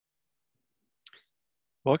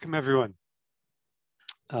Welcome, everyone.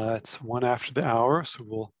 It's 1 after the hour, so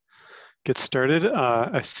we'll get started.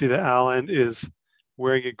 I see that Alan is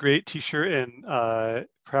wearing a great t-shirt and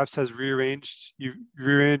perhaps has rearranged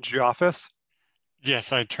your office.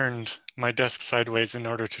 Yes, I turned my desk sideways in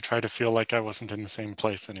order to try to feel like I wasn't in the same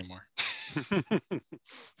place anymore.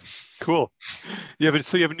 Cool. So you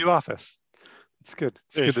have a new office. It's good.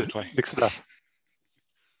 It's good to Basically. mix it up.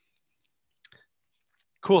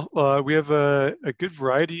 Cool. We have a good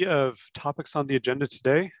variety of topics on the agenda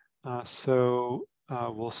today, so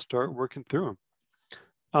we'll start working through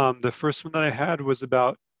them. The first one that I had was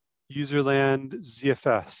about userland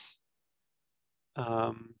ZFS.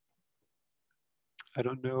 I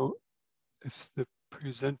don't know if the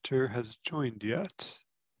presenter has joined yet.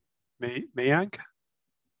 Mayank?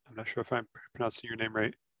 I'm not sure if I'm pronouncing your name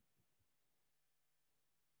right.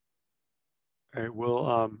 All right,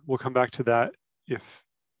 we'll come back to that if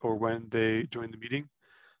or when they join the meeting.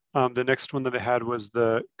 The next one that I had was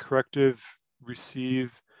the corrective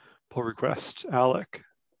receive pull request. Alec.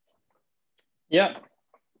 Yeah.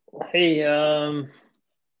 Hey,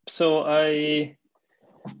 so I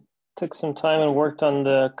took some time and worked on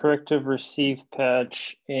the corrective receive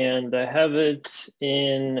patch, and I have it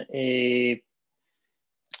in a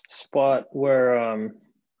spot where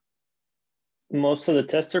most of the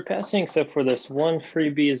tests are passing, except for this one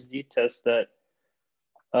FreeBSD test that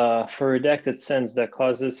for redacted sends that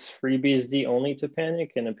causes FreeBSD only to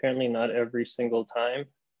panic, and apparently not every single time.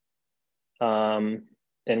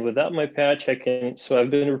 And without my patch, so I've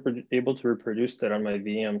been able to reproduce that on my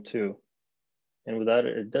VM too. And without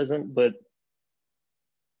it, it doesn't, but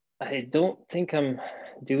I don't think I'm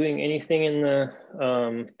doing anything in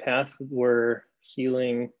the path where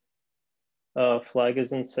healing flag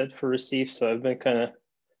isn't set for receive. So I've been kind of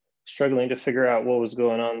struggling to figure out what was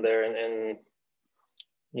going on there. And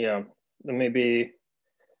yeah, maybe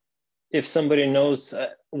if somebody knows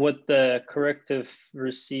what the corrective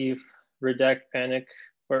receive redact panic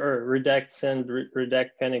or redact send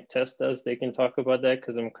redact panic test does, they can talk about that,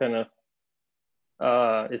 because I'm kind of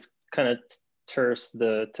it's kind of terse,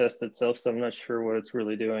 the test itself, so I'm not sure what it's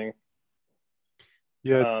really doing.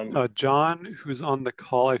 Yeah, John, who's on the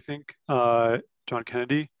call, I think, John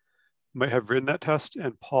Kennedy, might have written that test,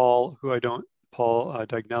 and Paul, Paul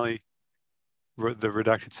Dagnelli, wrote the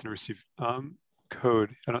redacted send receive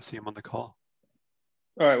code. I don't see him on the call.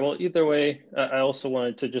 All right, well, either way, I also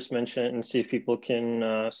wanted to just mention it and see if people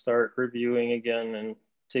can start reviewing again and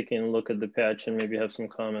taking a look at the patch and maybe have some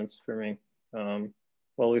comments for me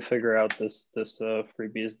while we figure out this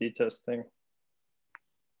FreeBSD testing.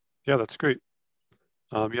 Yeah, that's great.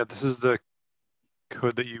 Yeah, this is the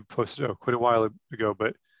code that you posted quite a while ago,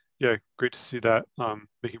 but yeah, great to see that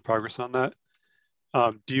making progress on that.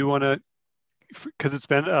 Do you want to, because it's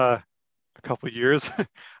been a couple of years,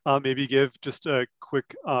 maybe give just a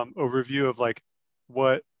quick overview of like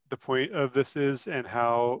what the point of this is and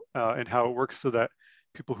how it works, so that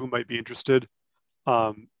people who might be interested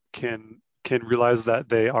can realize that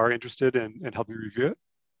they are interested and help you review it?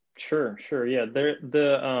 Sure. Yeah,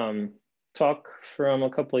 the talk from a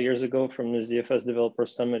couple of years ago from the ZFS Developer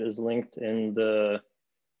Summit is linked in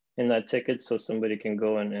that ticket, so somebody can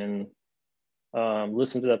go and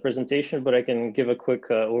listen to that presentation, but I can give a quick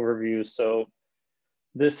overview. So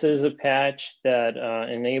this is a patch that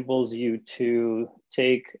enables you to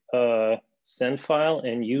take a send file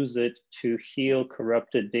and use it to heal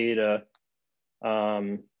corrupted data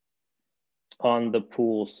on the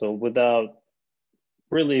pool. So without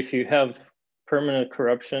really, if you have permanent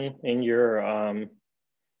corruption in your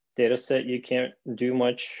data set, you can't do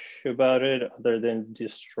much about it other than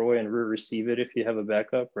destroy and re-receive it if you have a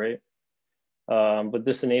backup, right? But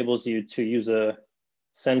this enables you to use a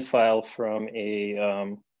send file from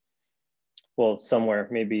a, well, somewhere,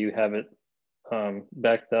 maybe you have it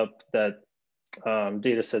backed up, that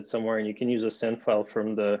data set somewhere, and you can use a send file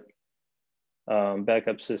from the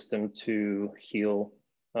backup system to heal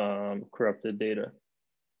corrupted data.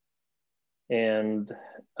 And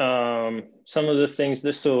some of the things,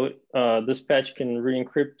 this patch can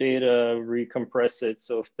re-encrypt data, recompress it.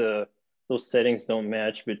 So if those settings don't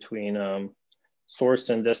match between source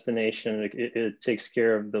and destination, it takes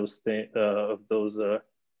care of those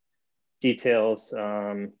details.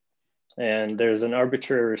 And there's an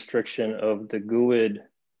arbitrary restriction of the GUID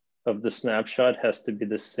of the snapshot has to be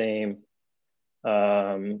the same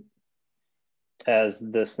as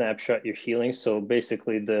the snapshot you're healing. So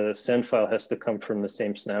basically the send file has to come from the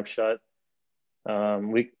same snapshot,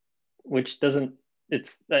 which doesn't,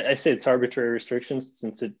 I say it's arbitrary restrictions,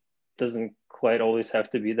 since it doesn't quite always have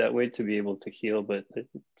to be that way to be able to heal, but it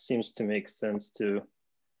seems to make sense to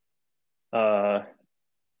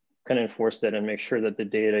kind of enforce that and make sure that the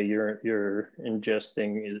data you're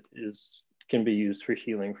ingesting can be used for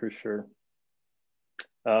healing for sure.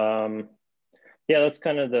 Yeah, that's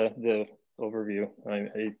kind of the overview.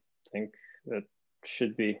 I think that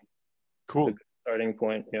should be cool. a good starting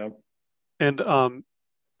point. Yeah. And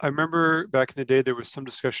I remember back in the day there was some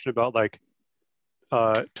discussion about like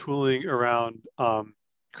tooling around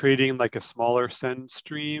creating like a smaller send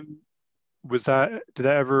stream. Did that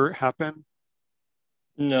ever happen?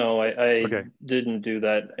 No, I Okay. didn't do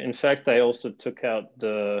that. In fact, I also took out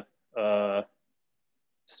the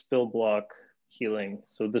spill block healing.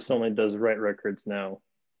 So this only does write records now.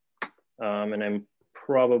 And I'm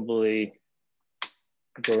probably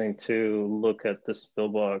going to look at the spill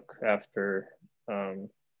block after.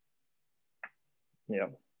 Yeah.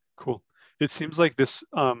 Cool. It seems like this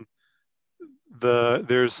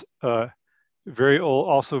there's very old,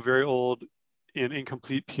 also very old and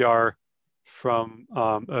incomplete PR from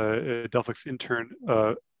a Delphix intern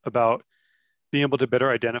about being able to better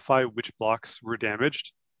identify which blocks were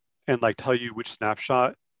damaged and like tell you which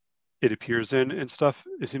snapshot it appears in and stuff.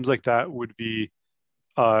 It seems like that would be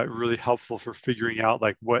really helpful for figuring out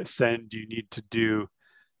like what send you need to do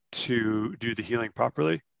the healing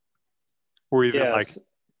properly, or even like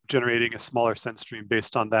generating a smaller send stream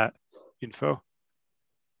based on that info.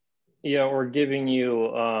 Yeah, or giving you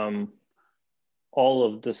all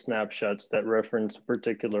of the snapshots that reference a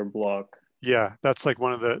particular block. Yeah, that's like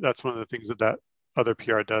one of the things that other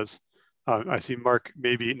PR does. I see Mark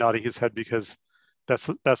maybe nodding his head because that's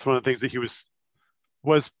one of the things that he was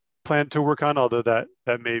planned to work on, although that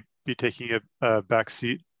may be taking a back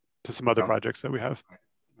seat to some other projects that we have.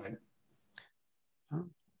 Right.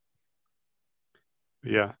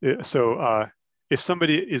 Yeah, so if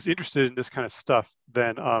somebody is interested in this kind of stuff,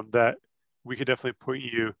 then that we could definitely point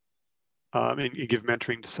you and give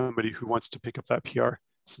mentoring to somebody who wants to pick up that PR,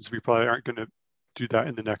 since we probably aren't going to do that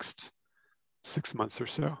in the next 6 months or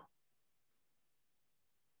so.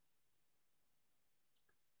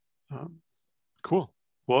 Cool.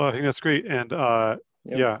 Well, I think that's great. And yep.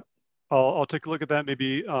 Yeah, I'll take a look at that.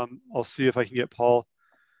 Maybe I'll see if I can get Paul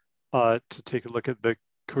to take a look at the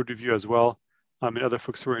code review as well. And other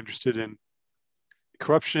folks who are interested in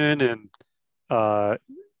corruption and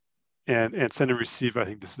send and receive. I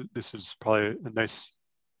think this is probably a nice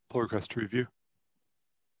pull request to review.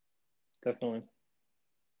 Definitely.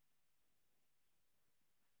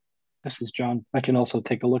 This is John. I can also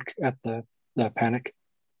take a look at the panic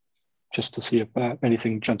just to see if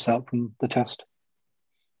anything jumps out from the test.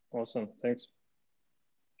 Awesome, thanks.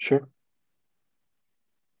 Sure.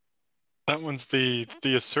 That one's the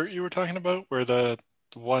assert you were talking about, where the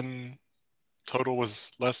one total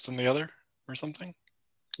was less than the other or something?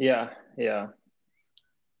 Yeah. It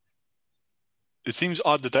seems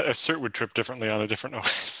odd that assert would trip differently on a different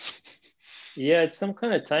OS. Yeah, it's some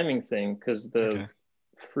kind of timing thing because the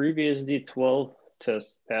FreeBSD 12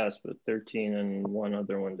 test passed, but 13 and one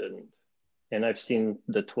other one didn't. And I've seen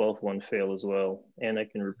the 12th one fail as well, and I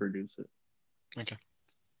can reproduce it. Okay.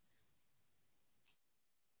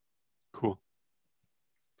 Cool.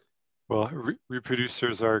 Well,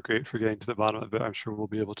 reproducers are great for getting to the bottom of it. I'm sure we'll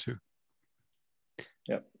be able to.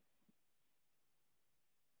 Yep.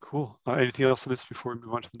 Cool. Anything else on this before we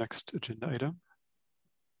move on to the next agenda item?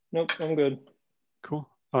 Nope, I'm good. Cool.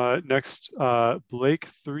 Next, Blake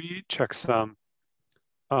 3 checksum.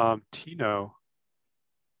 Tino.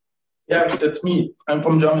 Yeah, that's me. I'm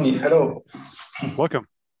from Germany. Hello. Welcome.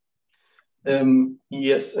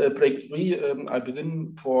 Yes, Blake 3. I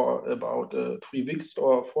begin for about 3 weeks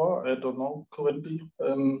or 4. I don't know currently.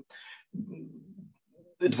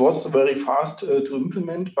 It was very fast to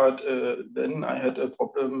implement, but then I had a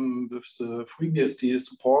problem with the FreeBSD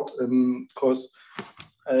support because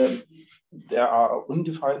there are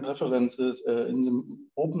undefined references in the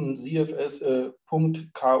OpenZFS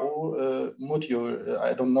 .ko module.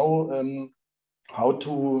 I don't know how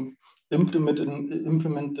to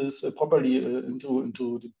implement this properly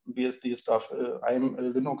into the BSD stuff. I'm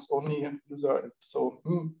a Linux only user, so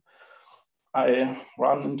I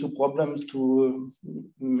run into problems to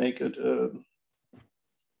make it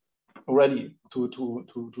ready to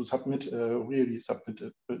submit, really submit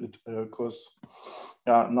it, because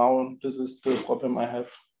now this is the problem I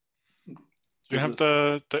have. Do you have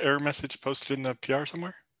the error message posted in the PR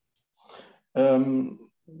somewhere? The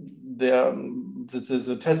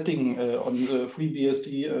testing on the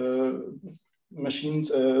FreeBSD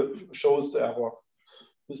machines shows the error.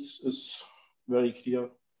 This is very clear.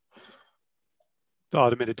 The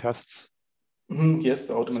automated tests? Yes,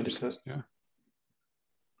 the automated tests. Yeah.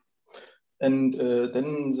 And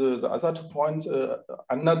then the other 2 points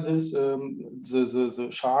under this, the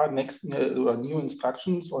SHA next or new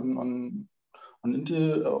instructions on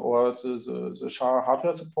Intel or the SHA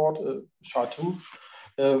hardware support, SHA-2.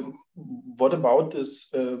 What about this?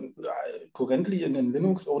 Currently in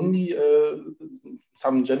Linux, only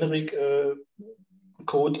some generic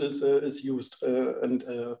code is used, and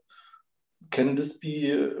can this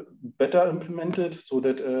be better implemented so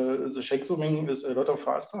that the checksumming is a lot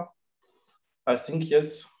faster? I think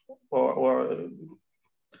yes, or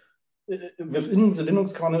within the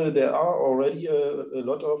Linux kernel, there are already a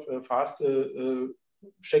lot of fast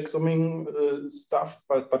checksumming stuff,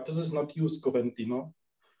 but this is not used currently, no?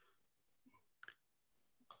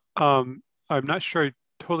 I'm not sure I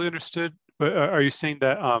totally understood, but are you saying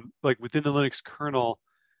that like within the Linux kernel,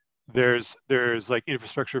 there's like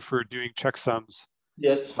infrastructure for doing checksums?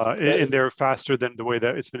 Yes. And they're faster than the way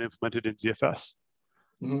that it's been implemented in ZFS.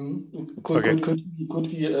 Mm-hmm. Could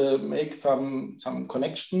we make some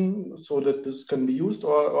connection so that this can be used,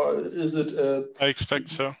 or is it? I expect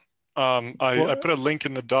so. I put a link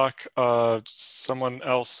in the doc. Someone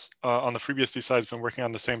else on the FreeBSD side has been working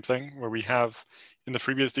on the same thing, where we have in the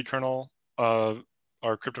FreeBSD kernel,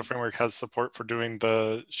 our crypto framework has support for doing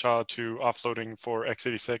the SHA-2 offloading for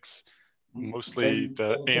x86. Mostly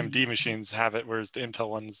the AMD machines have it, whereas the Intel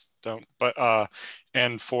ones don't. But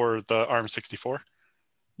and for the ARM64.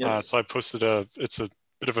 Yes. So I posted it's a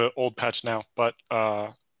bit of an old patch now, but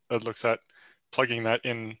it looks at plugging that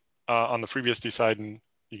in on the FreeBSD side, and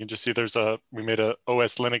you can just see we made a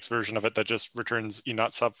OS Linux version of it that just returns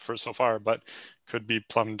enot sub for so far, but could be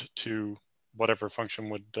plumbed to whatever function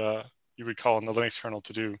you would call in the Linux kernel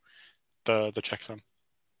to do the checksum.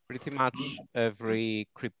 Pretty much every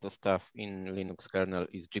crypto stuff in Linux kernel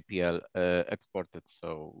is GPL exported,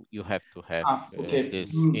 so you have to have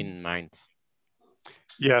this in mind.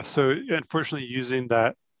 Yeah, so unfortunately, using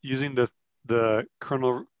the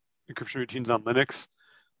kernel encryption routines on Linux,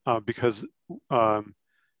 because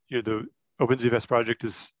the OpenZFS project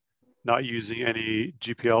is not using any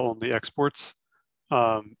GPL only exports,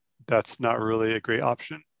 that's not really a great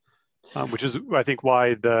option. Which is, I think,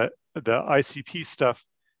 why the ICP stuff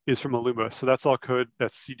is from Illumos. So that's all code,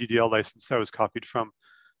 that's CDDL license that was copied from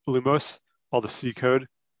Illumos, all the C code.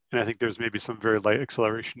 And I think there's maybe some very light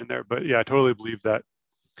acceleration in there. But yeah, I totally believe that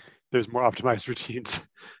there's more optimized routines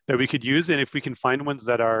that we could use. And if we can find ones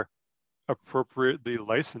that are appropriately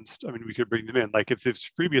licensed, I mean, we could bring them in. Like if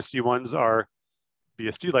these FreeBSD ones are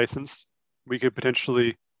BSD licensed, we could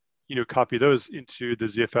potentially, copy those into the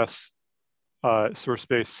ZFS source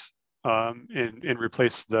base and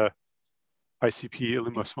replace the ICP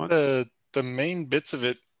Illumos ones. The main bits of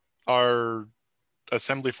it are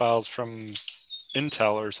assembly files from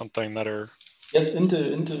Intel or something that are. Yes,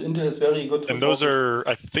 Intel is very good. And those are,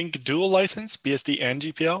 I think, dual license, BSD and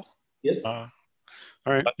GPL. Yes. All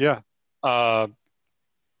right. Yeah. I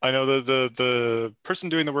know the person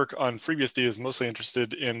doing the work on FreeBSD is mostly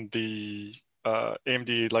interested in the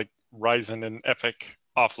AMD like Ryzen and EPYC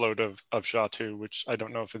offload of SHA-2, which I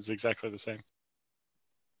don't know if it's exactly the same.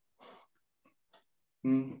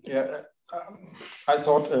 Yeah, I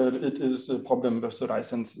thought it is a problem with the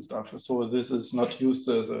license stuff. So this is not used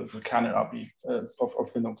the kernel API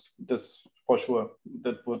of Linux. This for sure.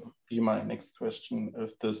 That would be my next question,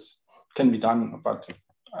 if this can be done, but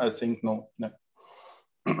I think no.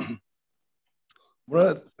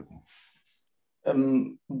 Right.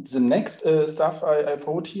 The next stuff I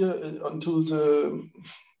wrote here onto the.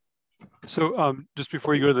 So just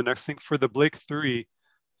before you go to the next thing, for the Blake 3,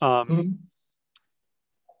 can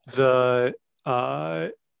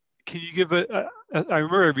you give I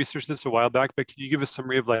remember I researched this a while back, but can you give a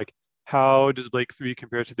summary of like how does Blake 3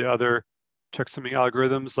 compare to the other checksumming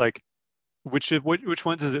algorithms? Like which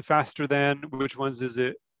ones is it faster than? Which ones is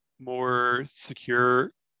it more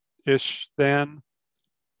secure-ish than?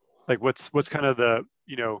 Like what's kind of the,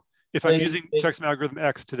 if I'm using checksum algorithm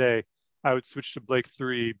X today, I would switch to Blake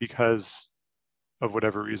 3 because of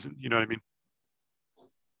whatever reason, you know what I mean?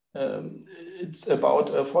 It's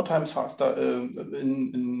about 4 times faster with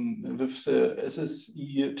the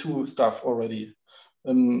SSE2 stuff already.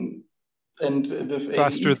 And with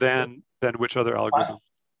faster than which other algorithm?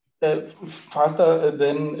 Faster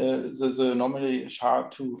than the normally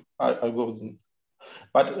SHA-2 algorithm.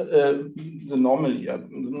 But the normally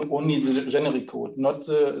only the generic code, not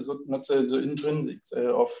the intrinsics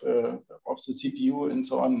of the CPU and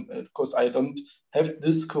so on. Because I don't have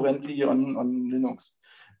this currently on Linux.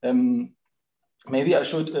 Maybe I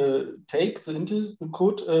should take the Intel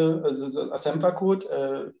code, the assembler code,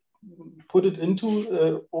 put it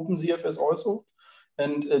into OpenZFS also,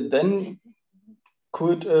 and then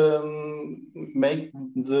could make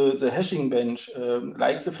the hashing bench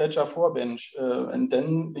like the Fletcher 4 bench, and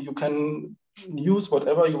then you can use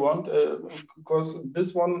whatever you want because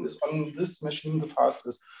this one is on this machine the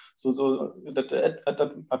fastest. So that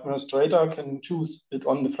the administrator can choose it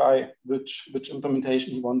on the fly which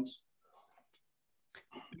implementation he wants.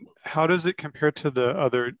 How does it compare to the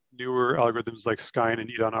other newer algorithms like Skyne and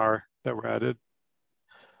EDON-R that were added?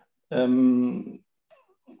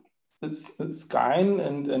 It's Skyne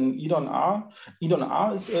and EDON-R.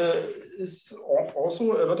 EDON-R is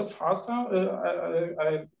also a lot faster.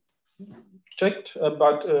 I checked,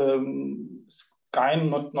 but Skyne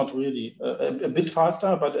not really. A bit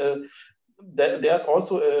faster, but there's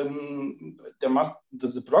also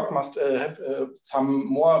the block must have some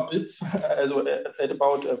more bits, also at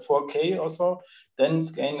about 4K or so. Then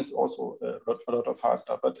Skyne is also a lot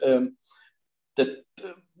faster, but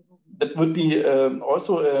that would be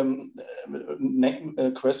also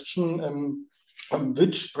a question.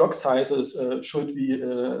 Which block sizes should we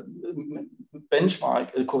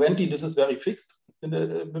benchmark? Currently, this is very fixed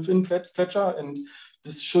within Fletcher, and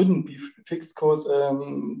this shouldn't be fixed because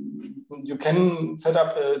you can set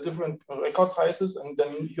up different record sizes, and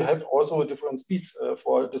then you have also different speeds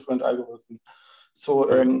for different algorithms. So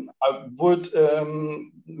I would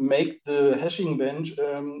make the hashing bench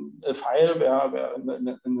a file where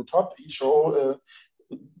in the top each row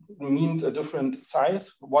means a different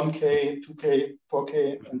size, 1K, 2K,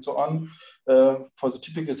 4K, and so on, for the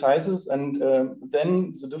typical sizes, and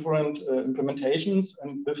then the different implementations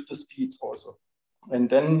and with the speeds also. And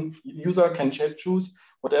then user can choose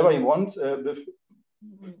whatever he wants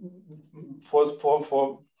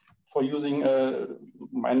for using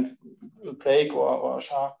Mind Plague or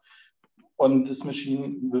SHA on this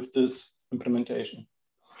machine with this implementation.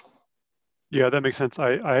 Yeah, that makes sense.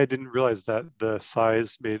 I didn't realize that the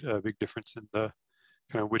size made a big difference in the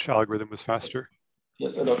kind of which algorithm was faster.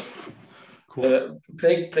 Yes, a lot. Cool.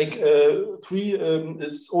 Plague 3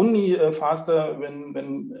 is only faster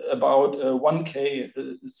when about 1K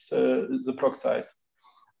is the block size.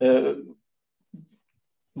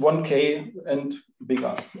 1K and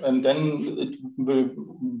bigger, and then it will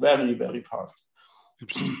very, very fast.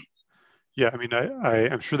 Interesting. Yeah, I mean,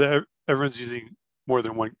 I'm sure that everyone's using more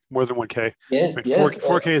than 1K. Yes, I mean,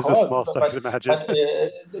 4K is the smallest I could imagine.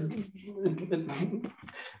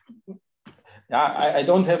 Yeah, I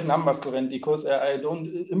don't have numbers currently because I don't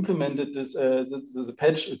implemented this the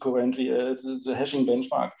patch currently, the hashing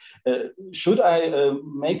benchmark. Should I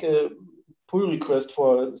make a pull request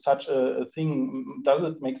for such a thing? Does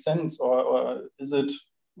it make sense, or is it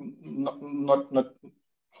not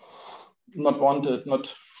wanted?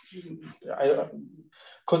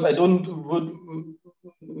 Because I would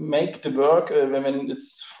make the work when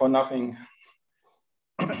it's for nothing.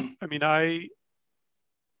 I mean, I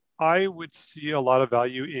would see a lot of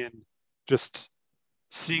value in just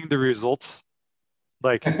seeing the results.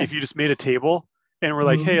 Like if you just made a table and we're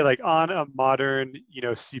like, hey, like on a modern,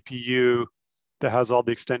 CPU that has all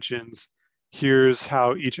the extensions, here's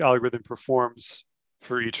how each algorithm performs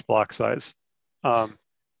for each block size.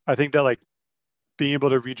 I think that like being able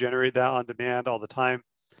to regenerate that on demand all the time,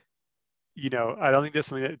 I don't think that's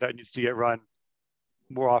something that needs to get run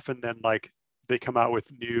more often than like they come out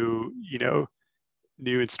with new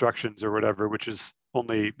instructions or whatever, which is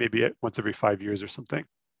only maybe once every 5 years or something.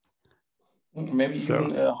 Maybe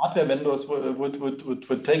even hardware vendors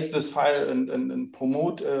would take this file and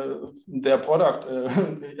promote their product.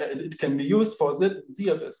 It can be used for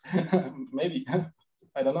ZFS. Maybe.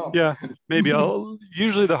 I don't know. Yeah, maybe.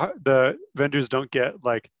 Usually the vendors don't get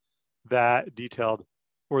like that detailed,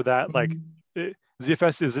 or that like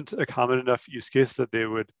ZFS isn't a common enough use case that they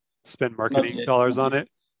would spend marketing dollars on it.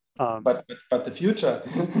 But the future.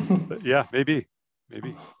 But yeah, maybe.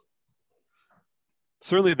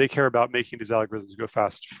 Certainly they care about making these algorithms go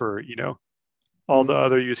fast for, all the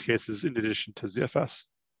other use cases in addition to ZFS.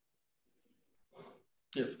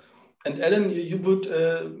 Yes. And Alan, you would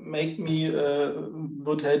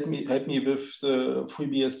would help me with the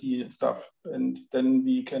FreeBSD stuff, and then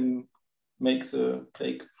we can make the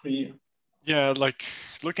Plague free. Yeah, like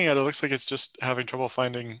looking at it, looks like it's just having trouble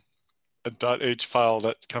finding a .h file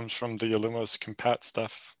that comes from the Illumos compat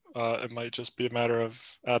stuff. It might just be a matter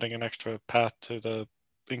of adding an extra path to the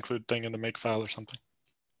include thing in the make file or something.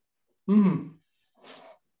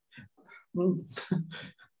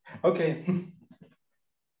 Okay.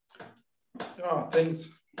 Oh, thanks.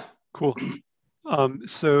 Cool.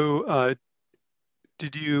 So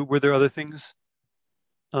were there other things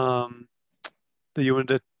that you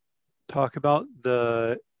wanted to talk about?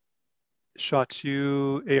 The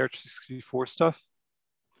SHA-2 AR64 stuff?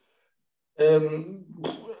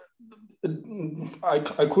 I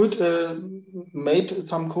could make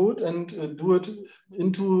some code and do it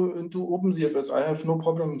into OpenZFS. I have no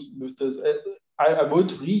problems with this. I would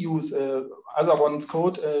reuse other one's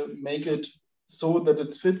code, make it so that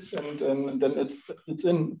it fits, and then it's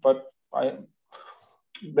in. But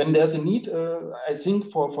when there's a need, I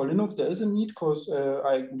think for Linux there is a need, because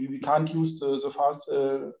we can't use the fast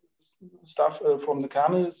stuff from the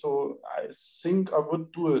kernel. So I think I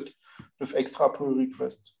would do it with extra pull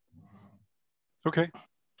requests. Okay.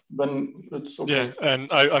 Then it's okay. Yeah,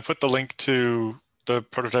 and I put the link to the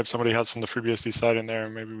prototype somebody has from the FreeBSD side in there,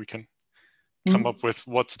 and maybe we can come up with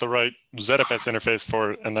what's the right ZFS interface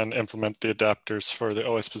for it, and then implement the adapters for the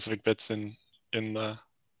OS specific bits in the,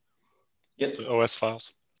 the OS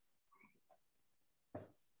files.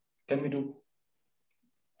 Can we do?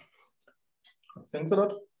 Thanks a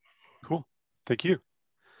lot. Cool. Thank you.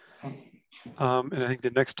 And I think the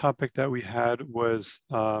next topic that we had was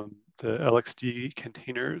the LXD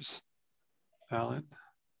containers. Alan?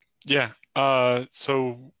 Yeah.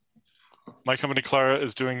 So my company, Clara,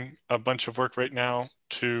 is doing a bunch of work right now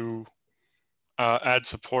to add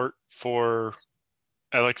support for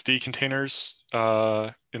LXD containers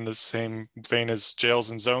in the same vein as jails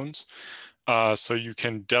and zones. So you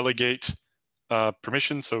can delegate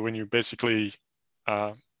permissions. So when you basically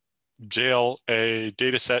jail a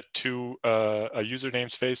data set to a user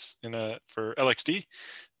namespace for LXD,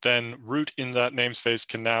 then root in that namespace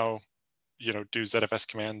can now do ZFS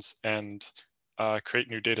commands and create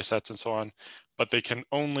new data sets and so on, but they can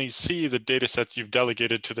only see the data sets you've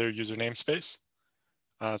delegated to their user namespace.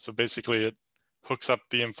 So basically it hooks up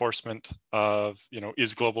the enforcement of,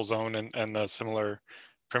 is global zone and the similar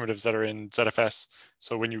primitives that are in ZFS.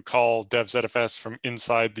 So when you call dev ZFS from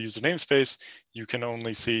inside the user namespace, you can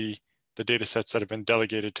only see the data sets that have been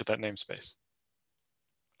delegated to that namespace.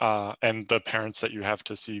 And the parents that you have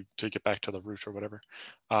to see to get back to the root or whatever.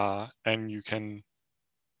 And you can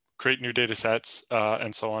create new data sets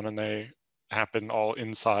and so on, and they happen all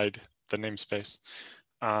inside the namespace.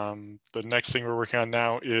 The next thing we're working on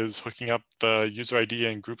now is hooking up the user ID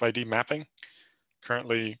and group ID mapping.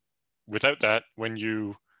 Currently, without that, when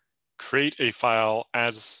you create a file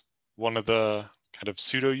as one of the kind of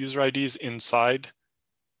pseudo user IDs inside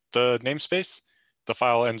the namespace, the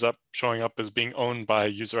file ends up showing up as being owned by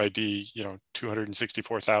user ID,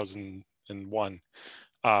 264,001,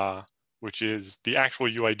 which is the actual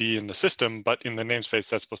UID in the system, but in the namespace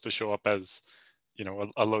that's supposed to show up as,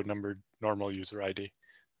 a low numbered normal user ID,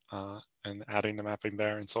 and adding the mapping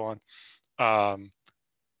there and so on.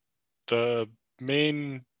 The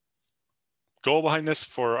main goal behind this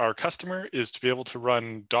for our customer is to be able to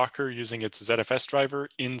run Docker using its ZFS driver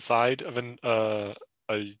inside of a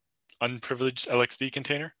unprivileged LXD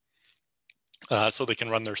container. So they can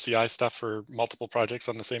run their CI stuff for multiple projects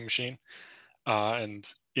on the same machine. And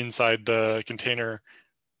inside the container,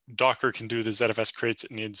 Docker can do the ZFS creates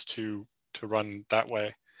it needs to run that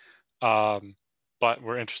way. But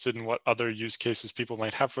we're interested in what other use cases people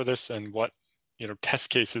might have for this and what test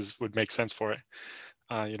cases would make sense for it.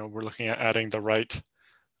 We're looking at adding the right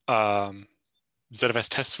ZFS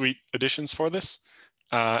test suite additions for this.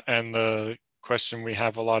 And the question we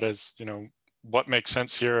have a lot is, what makes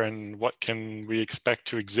sense here and what can we expect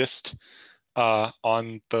to exist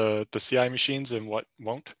on the CI machines and what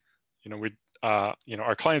won't?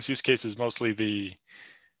 Our client's use case is mostly the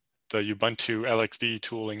Ubuntu LXD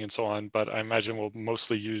tooling and so on, but I imagine we'll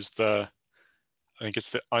mostly use I think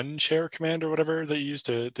it's the unshare command or whatever that you use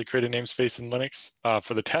to create a namespace in Linux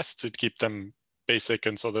for the tests to keep them basic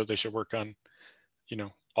and so that they should work on,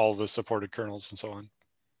 all the supported kernels and so on.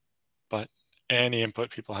 But any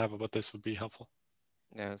input people have about this would be helpful.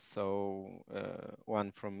 Yeah, so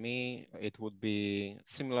one from me, it would be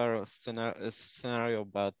similar scenario,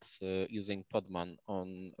 but using Podman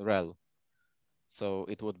on RHEL. So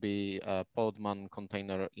it would be a Podman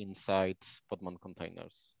container inside Podman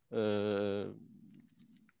containers to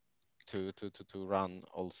run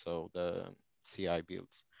also the CI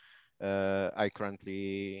builds. I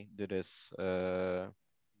currently do this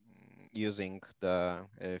using the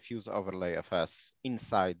Fuse overlay FS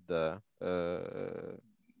inside the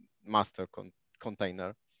master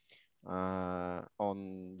container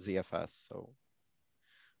on ZFS. So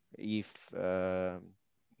if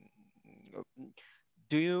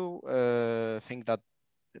do you think that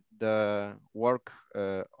the work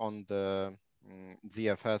on the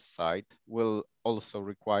ZFS side will also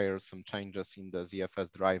require some changes in the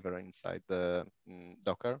ZFS driver inside the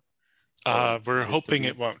Docker? So we're hoping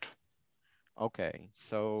it won't. Okay,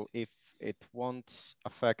 so if it won't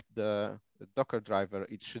affect the Docker driver,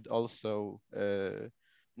 it should also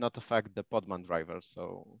not affect the Podman driver.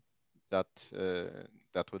 So that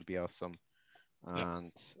that would be awesome,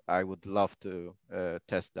 and I would love to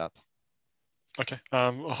test that. Okay.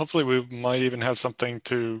 Hopefully, we might even have something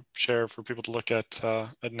to share for people to look at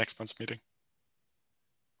next month's meeting.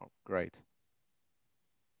 Oh, great.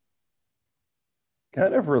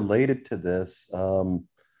 Kind of related to this,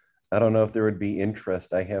 I don't know if there would be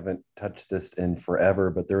interest. I haven't touched this in forever,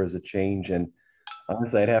 but there was a change, and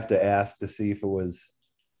honestly, I'd have to ask to see if it was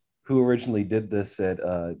who originally did this at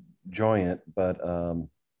Joyent. But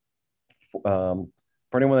for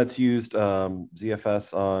anyone that's used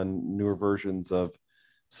ZFS on newer versions of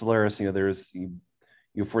Solaris, there's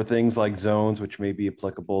for things like zones, which may be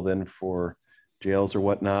applicable then for jails or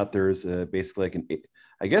whatnot. There's basically like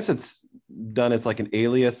I guess it's done as like an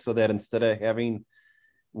alias, so that instead of having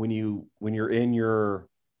when you're in your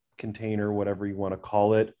container, whatever you want to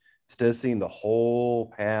call it, instead of seeing the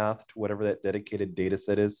whole path to whatever that dedicated data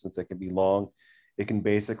set is, since it can be long, it can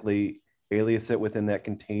basically alias it within that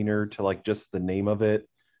container to like just the name of it.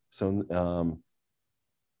 So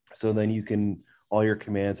so then you can, all your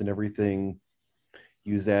commands and everything,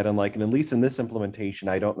 use that. And at least in this implementation,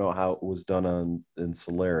 I don't know how it was done in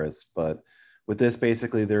Solaris, but with this,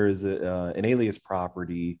 basically there is an alias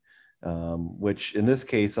property, which in this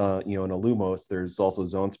case, in Illumos, there's also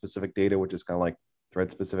zone specific data, which is kind of like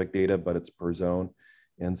thread specific data, but it's per zone.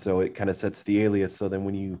 And so it kind of sets the alias. So then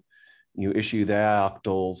when you issue the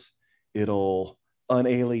octals, it'll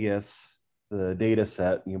unalias the data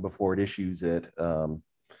set before it issues it.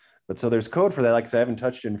 But so there's code for that. Like I said, I haven't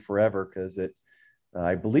touched it in forever because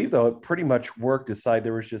I believe though it pretty much worked. Aside,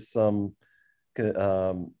 there was just some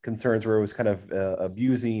concerns where it was kind of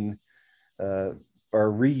abusing or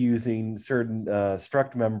reusing certain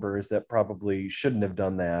struct members that probably shouldn't have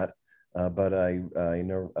done that. But I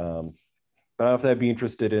know, but I don't know if that'd be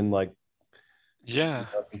interested in in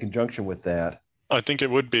conjunction with that. I think it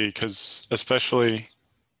would be, because especially,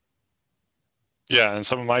 in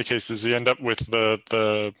some of my cases, you end up with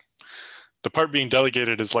the part being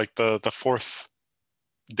delegated is like the fourth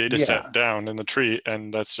data set down in the tree,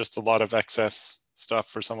 and that's just a lot of excess stuff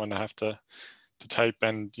for someone to have to type.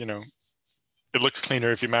 And it looks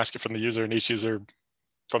cleaner if you mask it from the user, and each user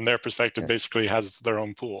from their perspective basically has their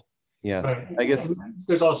own pool. But I guess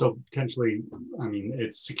there's also potentially,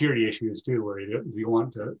 it's security issues too, where you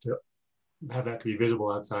want to have that to be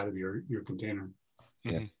visible outside of your container.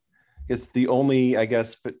 Yeah, it's the only, I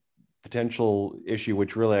guess, potential issue,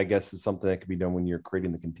 which really, I guess, is something that could be done when you're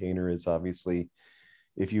creating the container, is obviously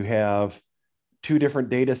if you have two different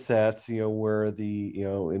data sets, where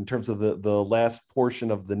in terms of the last portion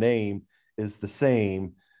of the name is the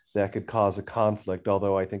same, that could cause a conflict.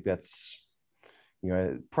 Although I think that's,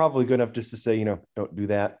 probably good enough just to say, don't do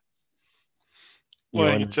that.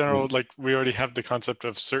 Well, in general, we already have the concept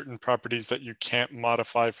of certain properties that you can't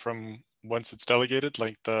modify from once it's delegated,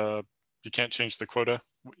 like you can't change the quota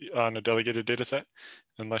on a delegated data set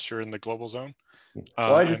unless you're in the global zone.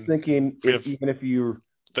 Well, I'm just thinking, even if you...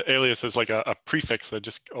 The alias is like a prefix that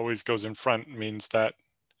just always goes in front, means that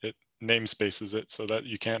it namespaces it so that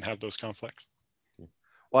you can't have those conflicts.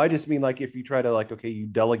 Well, I just mean if you try to okay, you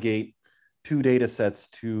delegate two data sets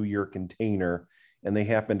to your container and they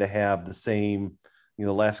happen to have the same,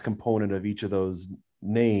 the last component of each of those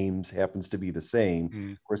names happens to be the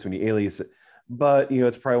same. Of course, when you alias it, but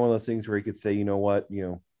it's probably one of those things where you could say,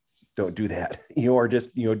 don't do that, or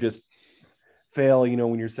just fail,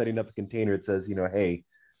 when you're setting up a container, it says, hey,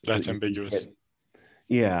 that's ambiguous.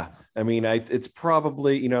 Yeah. It's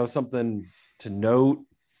probably, something to note,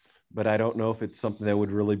 but I don't know if it's something that would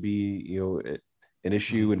really be, an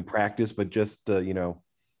issue in practice, but just, that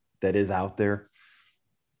is out there.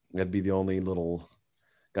 That'd be the only little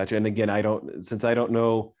gotcha. And again, since I don't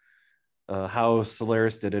know how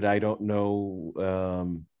Solaris did it, I don't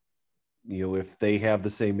know, if they have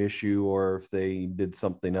the same issue or if they did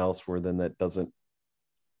something else where then that doesn't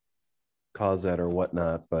cause that or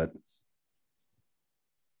whatnot. But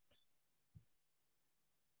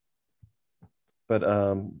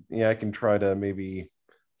I can try to maybe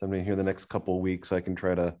something here the next couple of weeks. I can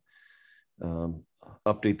try to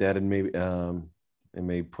update that and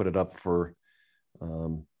maybe put it up for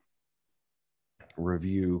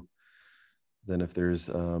review. Then if there's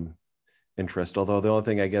interest, although the only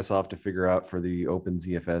thing I guess I'll have to figure out for the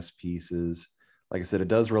OpenZFS piece is, like I said, it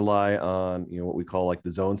does rely on what we call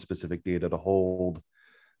the zone specific data to hold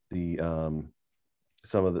the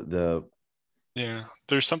some of the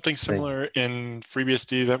there's something similar in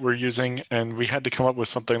FreeBSD that we're using, and we had to come up with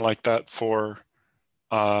something like that for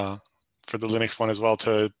the Linux one as well,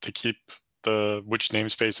 to keep which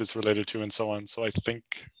namespace it's related to and so on. So I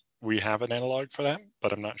think we have an analog for that,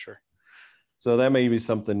 but I'm not sure. So that may be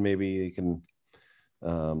something maybe you can,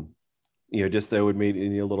 just that would need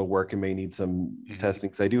a little work and may need some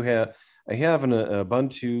testing. Because I have an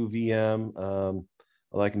Ubuntu VM.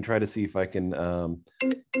 Well, I can try to see if I can.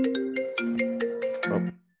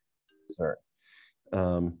 Sorry.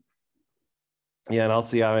 Yeah, and I'll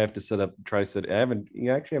see how I have to set up. I haven't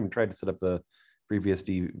tried to set up the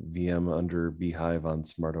FreeBSD VM under Beehive on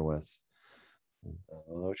SmartOS.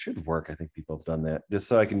 Although it should work. I think people have done that just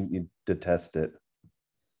so I can test it.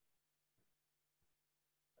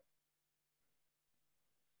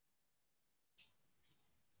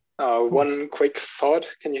 One quick thought.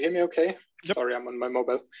 Can you hear me okay? Yep. Sorry, I'm on my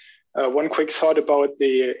mobile. One quick thought about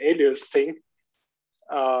the alias thing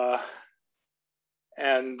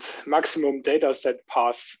and maximum dataset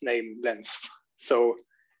path name length. So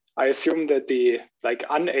I assume that the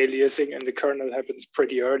unaliasing in the kernel happens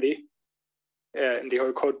pretty early in the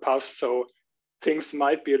whole code path. So things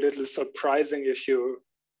might be a little surprising if you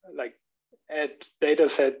add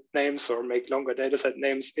dataset names or make longer dataset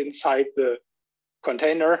names inside the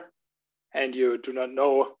container, and you do not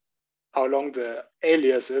know how long the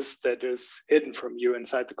alias is that is hidden from you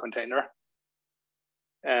inside the container.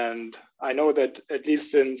 And I know that at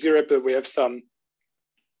least in zRPL, we have some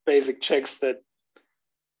basic checks that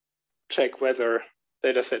check whether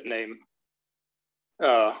dataset name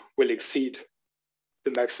will exceed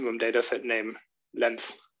the maximum dataset name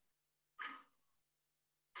length.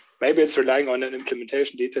 Maybe it's relying on an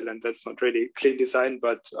implementation detail, and that's not really clean design,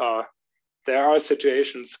 but there are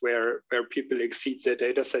situations where people exceed their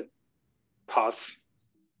dataset path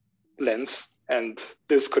length, and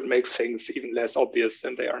this could make things even less obvious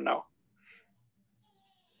than they are now.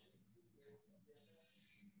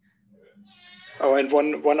 Oh, and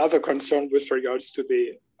one other concern with regards to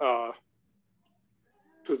the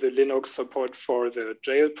Linux support for the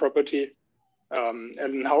jail property,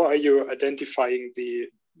 and how are you identifying the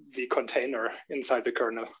container inside the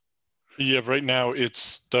kernel? Yeah, right now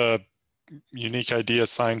it's the unique ID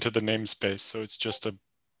assigned to the namespace. So it's just a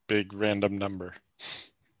big random number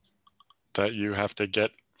that you have to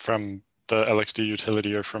get from the LXD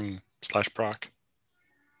utility or from /proc.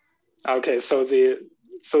 Okay, so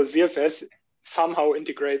ZFS somehow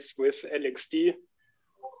integrates with LXD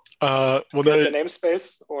well, the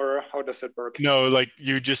namespace, or how does it work? No,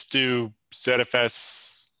 you just do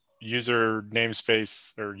ZFS user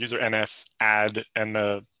namespace or user NS add and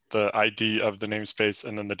the ID of the namespace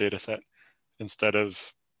and then the data set, instead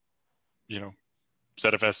of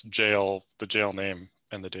ZFS jail, the jail name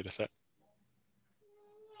and the data set.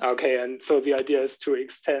 Okay, and so the idea is to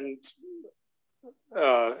extend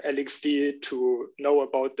LXD to know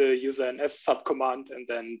about the user NS subcommand and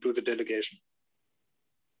then do the delegation.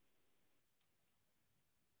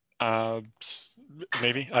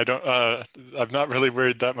 Maybe. I don't. I've not really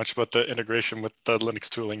worried that much about the integration with the Linux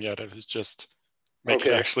tooling yet. It was just make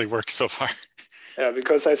it actually work so far. Yeah,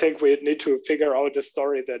 because I think we need to figure out a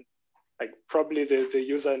story that probably the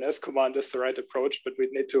user NS command is the right approach, but we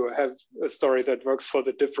need to have a story that works for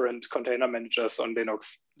the different container managers on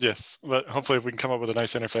Linux. Yes, but hopefully if we can come up with a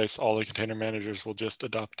nice interface, all the container managers will just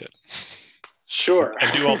adopt it. Sure.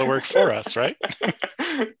 And do all the work for us, right?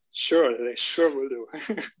 Sure, they sure will do.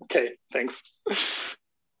 Okay, thanks.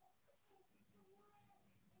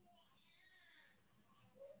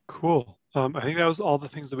 Cool. I think that was all the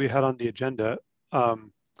things that we had on the agenda.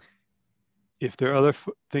 If there are other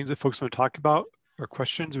things that folks want to talk about or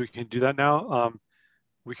questions, we can do that now.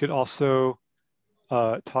 We could also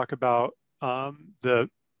talk about the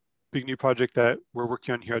big new project that we're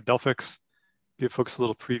working on here at Delphix, give folks a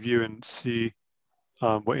little preview and see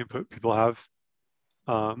what input people have.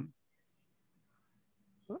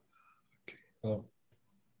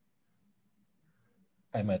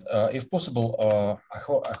 Hi, Matt. If possible, I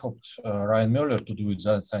hoped Ryan Mueller to do it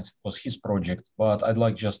since it was his project, but I'd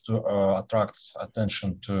like just to attract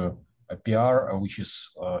attention to a PR, which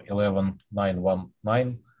is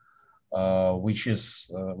 11919, which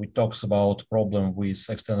talks about problem with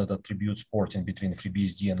extended attributes porting between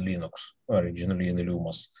FreeBSD and Linux, originally in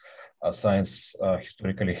Illumos. Since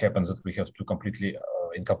historically happens that we have two completely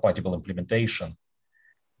incompatible implementation,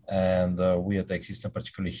 and we at X system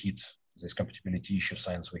particularly hit this compatibility issue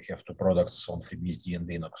since we have two products on FreeBSD and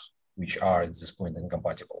Linux, which are at this point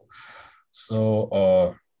incompatible. So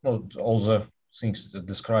all the things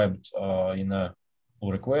described in a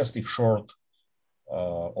pull request, if short,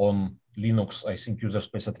 on Linux, I think user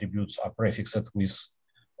space attributes are prefixed with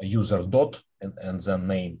a user dot and then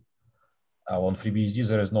name. On FreeBSD,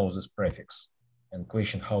 there is no this prefix, and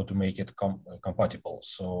question how to make it compatible.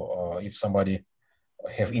 So if somebody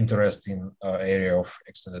have interest in area of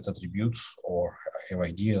extended attributes or have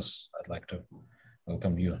ideas, I'd like to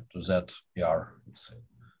welcome you to that PR. It's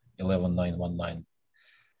 11919.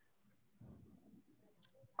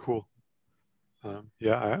 Cool.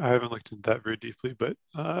 Yeah, I haven't looked into that very deeply, but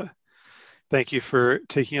thank you for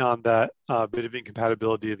taking on that bit of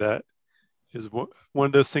incompatibility. That is one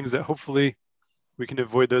of those things that hopefully we can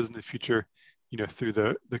avoid those in the future, through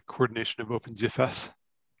the coordination of OpenZFS.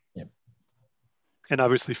 Yep. And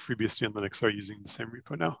obviously FreeBSD and Linux are using the same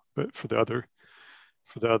repo now, but for the other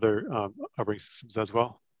operating systems as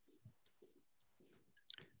well.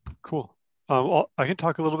 Cool. Well, I can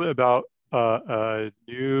talk a little bit about a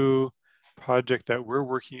new project that we're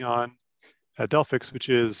working on at Delphix, which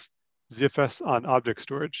is ZFS on object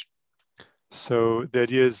storage. So the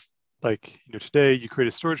idea is, like, today you create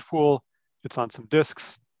a storage pool, it's on some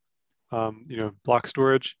disks, block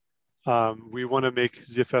storage. We want to make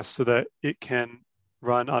ZFS so that it can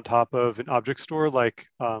run on top of an object store like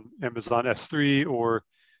Amazon S3, or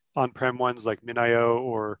on-prem ones like MinIO,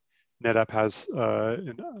 or NetApp has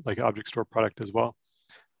like an object store product as well.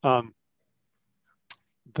 I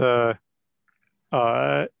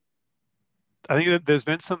think that there's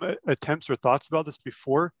been some attempts or thoughts about this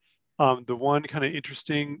before. The one kind of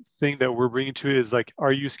interesting thing that we're bringing to it is, like,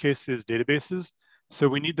 our use case is databases. So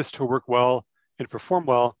we need this to work well and perform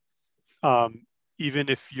well, even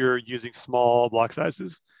if you're using small block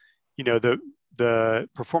sizes. The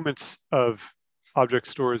performance of object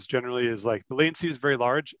stores generally is, like, the latency is very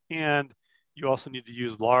large, and you also need to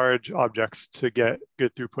use large objects to get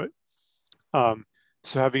good throughput.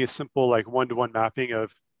 So having a simple, like, one-to-one mapping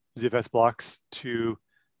of ZFS blocks to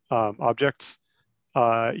objects,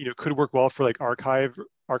 could work well for, like,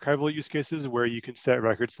 archival use cases where you can set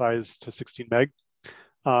record size to 16 meg.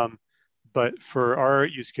 But for our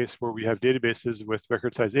use case where we have databases with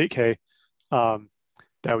record size 8K,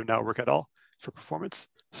 that would not work at all for performance.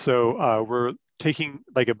 So we're taking,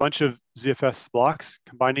 like, a bunch of ZFS blocks,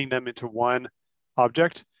 combining them into one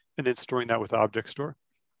object, and then storing that with the object store.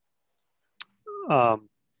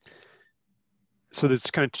 So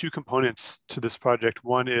there's kind of two components to this project.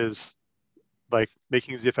 One is, like,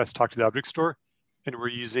 making ZFS talk to the object store, and we're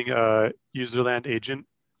using a userland agent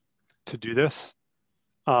to do this,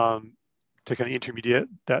 to kind of intermediate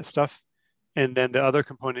that stuff. And then the other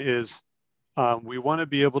component is, we want to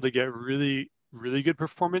be able to get really, really good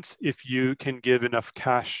performance if you can give enough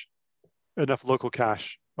cache, enough local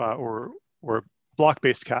cache, or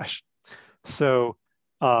block-based cache. So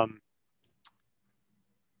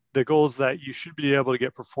the goal is that you should be able to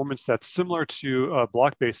get performance that's similar to a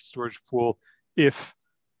block-based storage pool if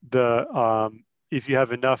you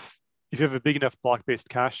have a big enough block-based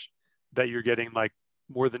cache that you're getting, like,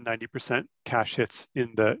 more than 90% cache hits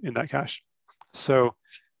in that cache. So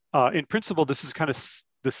in principle, this is kind of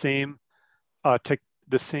the same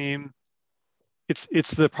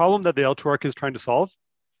it's the problem that the L2ARC is trying to solve,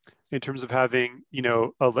 in terms of having,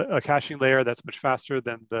 a caching layer that's much faster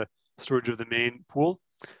than the storage of the main pool.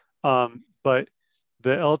 But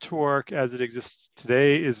the L2ARC as it exists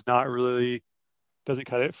today doesn't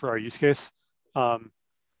cut it for our use case. One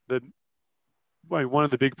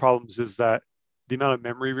of the big problems is that the amount of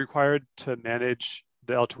memory required to manage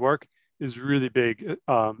the L2ARC is really big,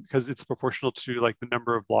 because it's proportional to, like, the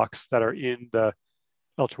number of blocks that are in the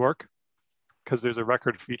L2ARC, because there's a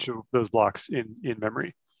record for each of those blocks in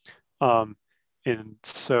memory. And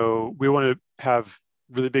so we want to have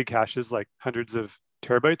really big caches, like hundreds of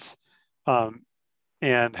terabytes,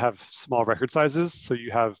 and have small record sizes, so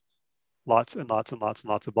you have lots and lots and lots and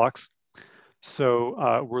lots of blocks.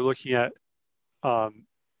 So we're looking at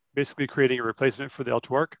basically creating a replacement for the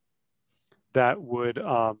L2ARC that would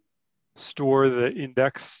store the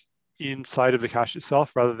index inside of the cache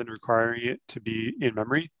itself, rather than requiring it to be in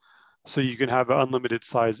memory. So you can have an unlimited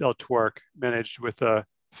size L2ARC managed with a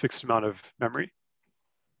fixed amount of memory.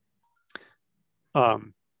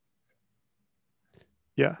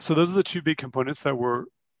 Yeah, so those are the two big components that we're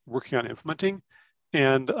working on implementing.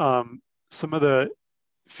 And some of the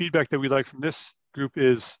feedback that we like from this group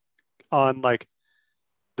is on, like,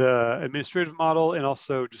 the administrative model, and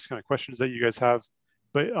also just kind of questions that you guys have.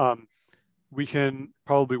 But we can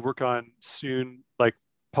probably work on soon, like,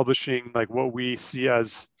 publishing, like, what we see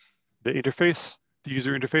as the interface, the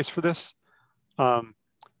user interface for this.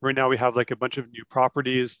 Right now we have, like, a bunch of new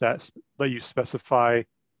properties that let you specify.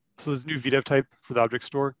 So there's a new VDEV type for the object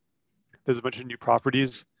store. There's a bunch of new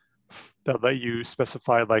properties that let you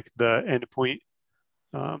specify, like, the endpoint,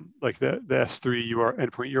 like the S3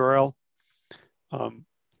 endpoint URL.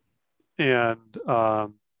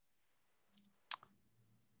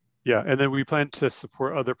 Yeah, and then we plan to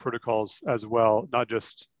support other protocols as well, not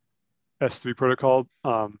just S3 protocol,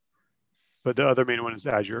 but the other main one is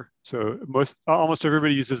Azure. So almost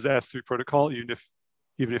everybody uses the S3 protocol, even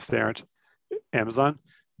if they aren't Amazon.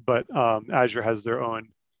 But Azure has their own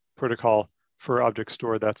protocol for object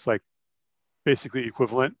store that's like basically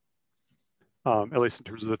equivalent, at least in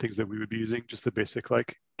terms of the things that we would be using, just the basic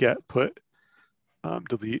like get, put,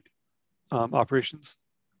 delete operations.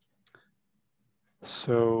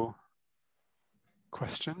 So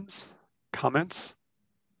questions, comments?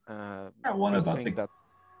 I've got one about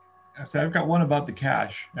the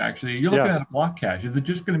cache, actually. You're looking at a block cache. Is it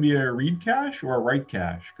just going to be a read cache or a write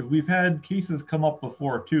cache? Because we've had cases come up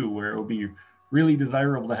before, too, where it would be really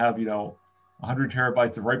desirable to have, 100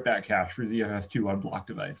 terabytes of write-back cache for ZFS2 on block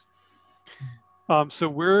device. So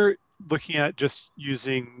we're looking at just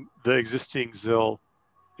using the existing ZIL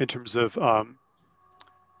in terms of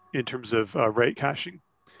write caching.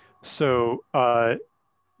 So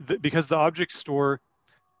because the object store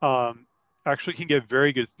actually can get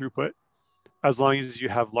very good throughput as long as you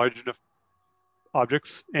have large enough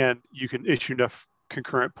objects and you can issue enough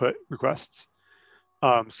concurrent put requests.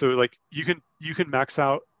 So like you can max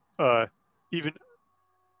out even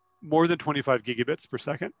more than 25 gigabits per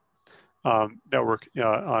second network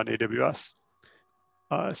on AWS.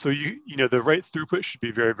 So the write throughput should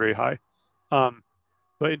be very, very high.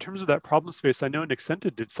 But in terms of that problem space, I know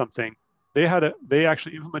Nexenta did something. They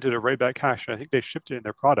actually implemented a write back cache, and I think they shipped it in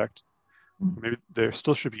their product. Maybe they're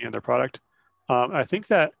still shipping it in their product. I think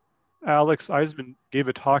that Alex Eisman gave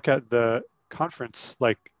a talk at the conference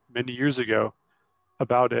like many years ago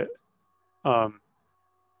about it. So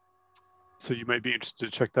you might be interested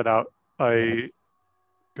to check that out. Go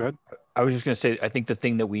ahead. I was just going to say, I think the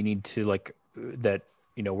thing that we need to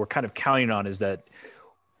we're kind of counting on is that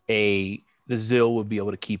the ZIL will be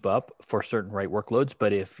able to keep up for certain write workloads.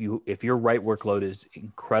 But if your write workload is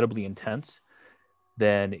incredibly intense,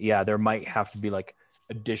 then yeah, there might have to be like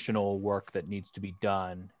additional work that needs to be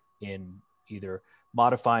done in either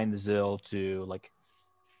modifying the ZIL to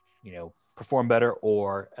perform better,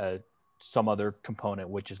 or some other component,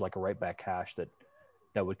 which is like a write back cache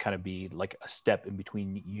that would kind of be like a step in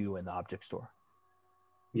between you and the object store.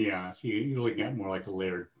 Yeah, so you're looking at more like a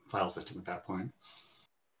layered file system at that point.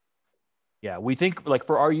 Yeah, we think like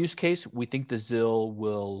for our use case, we think the ZIL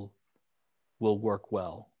will work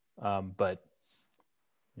well, but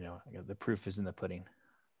the proof is in the pudding.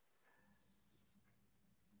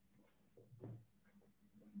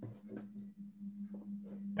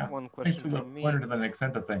 Yeah, one question thanks for the pointer to the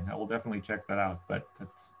Nexenta thing. I will definitely check that out, but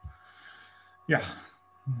that's, yeah.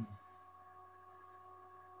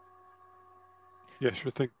 Yeah, sure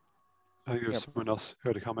thing. I think there's someone else who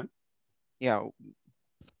had a comment. Yeah.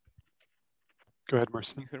 Go ahead,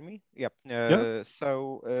 Marcin. Can you hear me? Yep.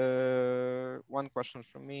 So one question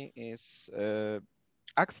from me is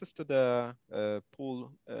access to the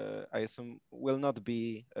pool, I assume, will not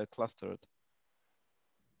be clustered.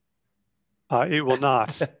 It will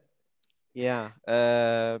not. Yeah,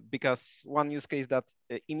 because one use case that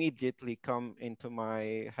immediately come into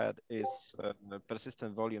my head is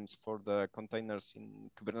persistent volumes for the containers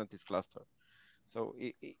in Kubernetes cluster. So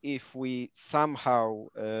if we somehow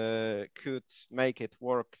could make it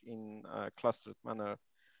work in a clustered manner,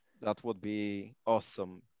 that would be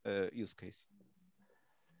awesome use case.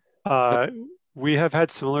 We have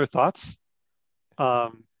had similar thoughts.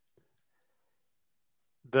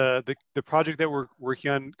 The project that we're working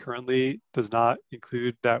on currently does not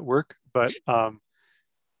include that work, but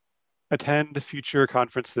attend the future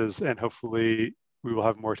conferences and hopefully we will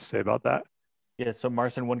have more to say about that. Yeah, so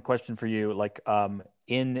Marcin, one question for you. Like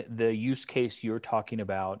in the use case you're talking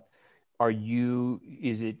about,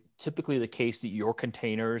 is it typically the case that your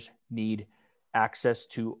containers need access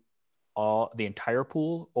to the entire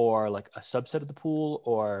pool, or like a subset of the pool,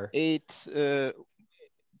 or?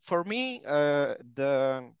 For me,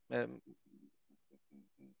 the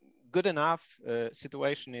good enough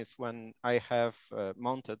situation is when I have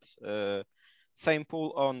mounted same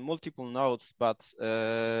pool on multiple nodes, but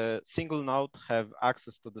single node have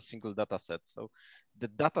access to the single dataset. So the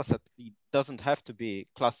dataset doesn't have to be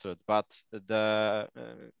clustered, but the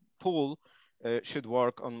pool should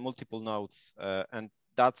work on multiple nodes, and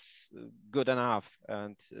that's good enough,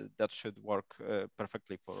 and that should work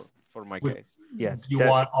perfectly for my case. Yeah. Do you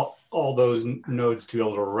want all those nodes to be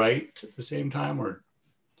able to write at the same time, or?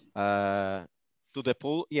 To the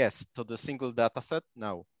pool, yes. To the single dataset,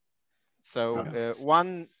 no. So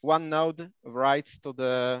one node writes to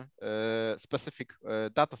the specific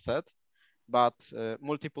dataset, but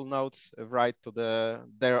multiple nodes write to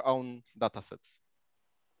their own datasets.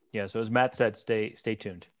 Yeah. So as Matt said, stay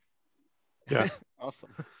tuned. Yeah.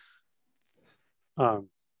 Awesome.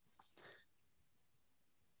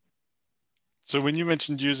 So when you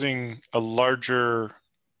mentioned using a larger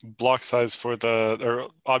block size for or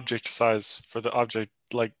object size for the object,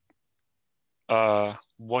 like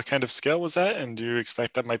what kind of scale was that? And do you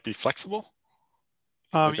expect that might be flexible?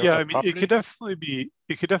 Yeah, I mean, it could definitely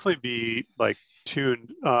be like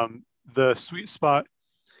tuned. The sweet spot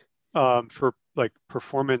for like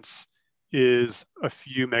performance is a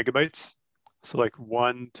few megabytes, so like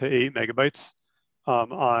 1 to 8 megabytes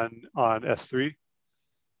on S3.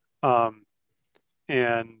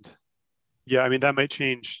 And yeah, I mean, that might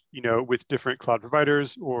change, with different cloud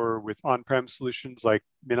providers or with on-prem solutions like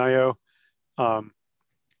MinIO.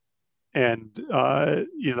 And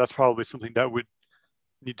that's probably something that would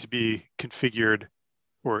need to be configured,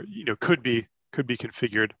 or could be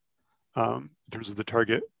configured in terms of the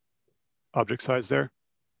target object size there.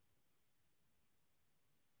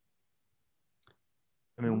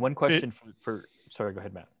 I mean, one question sorry, go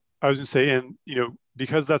ahead, Matt. I was going to say, and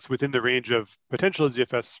because that's within the range of potential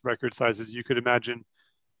ZFS record sizes, you could imagine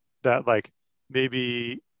that like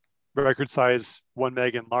maybe record size 1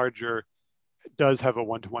 meg and larger does have a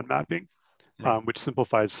 1-to-1 mapping, right, which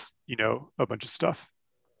simplifies a bunch of stuff.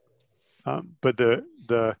 But the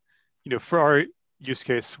for our use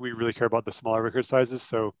case, we really care about the smaller record sizes,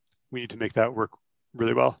 so we need to make that work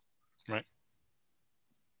really well. Right.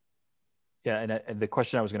 Yeah, and the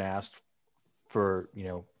question I was going to ask for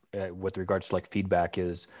with regards to like feedback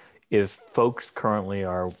is, if folks currently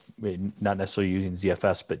are not necessarily using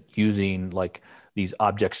ZFS but using like these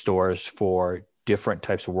object stores for different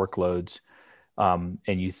types of workloads, and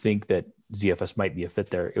you think that ZFS might be a fit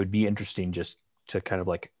there, it would be interesting just to kind of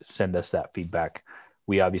like send us that feedback.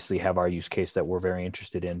 We obviously have our use case that we're very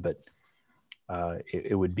interested in, but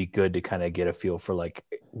it would be good to kind of get a feel for like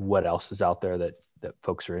what else is out there that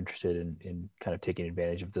folks are interested in kind of taking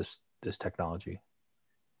advantage of this technology.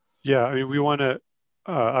 Yeah, I mean, we want to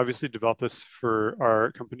obviously develop this for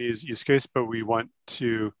our company's use case, but we want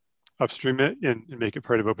to upstream it and make it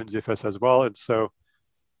part of OpenZFS as well. And so,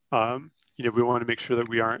 we want to make sure that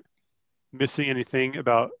we aren't missing anything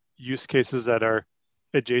about use cases that are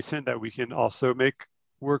adjacent that we can also make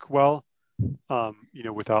work well,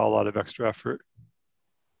 without a lot of extra effort.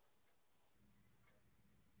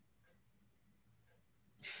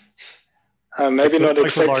 Maybe like not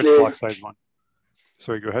exactly. The large block size one.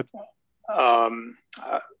 Sorry, go ahead.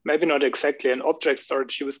 Maybe not exactly an object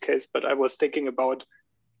storage use case, but I was thinking about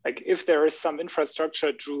like if there is some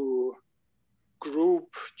infrastructure to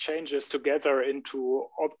group changes together into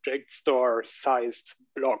object store sized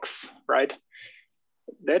blocks, right?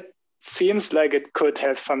 That seems like it could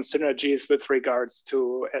have some synergies with regards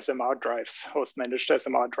to SMR drives, host managed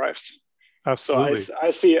SMR drives. Absolutely. So I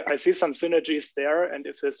see some synergies there, and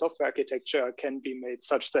if the software architecture can be made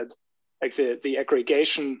such that like the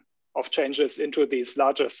aggregation of changes into these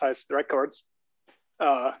larger sized records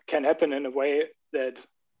can happen in a way that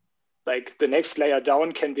like the next layer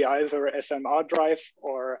down can be either SMR drive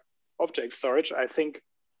or object storage, I think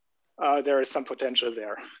there is some potential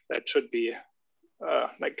there that should be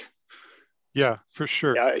like. Yeah, for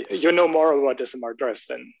sure. Yeah, you know more about SMR drives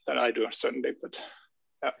than I do, certainly, but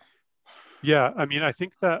yeah. Yeah, I mean, I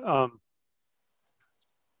think that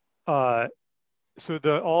so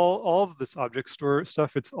all of this object store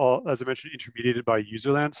stuff, it's all, as I mentioned, intermediated by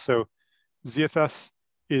userland. So ZFS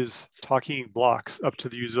is talking blocks up to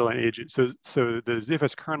the userland agent. So the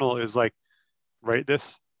ZFS kernel is like, write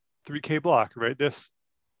this 3K block, write this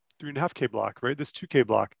 3.5K block, write this 2K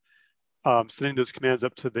block, sending those commands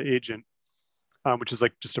up to the agent, which is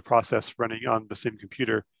like just a process running on the same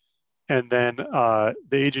computer. And then the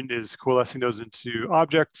agent is coalescing those into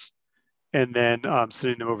objects and then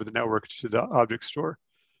sending them over the network to the object store.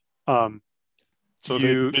 So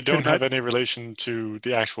they don't have any relation to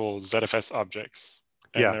the actual ZFS objects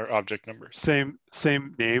and their object numbers.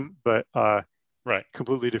 Same name, but right,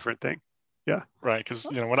 completely different thing. Yeah. Right, because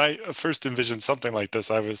when I first envisioned something like this,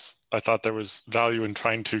 I thought there was value in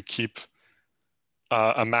trying to keep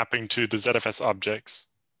a mapping to the ZFS objects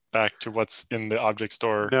back to what's in the object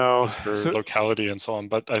store for locality and so on.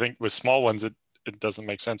 But I think with small ones, it doesn't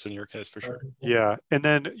make sense in your case for sure. Yeah, and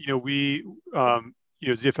then we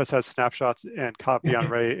ZFS has snapshots and copy on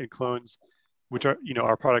write and clones, which are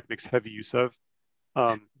our product makes heavy use of.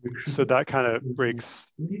 So that kind of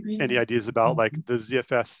breaks any ideas about like the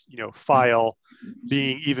ZFS file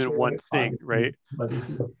being even one thing, right?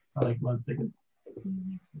 Like 1 second.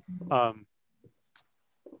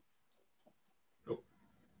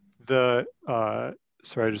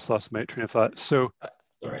 Sorry, I just lost my train of thought. So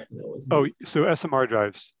Sorry, so SMR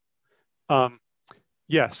drives.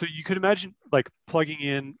 Yeah, so you could imagine like plugging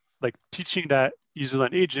in, like teaching that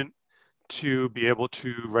userland agent to be able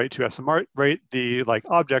to write to SMR, write the like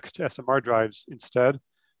objects to SMR drives instead.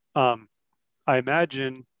 I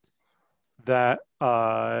imagine that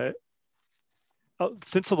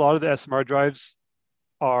since a lot of the SMR drives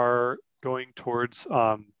are going towards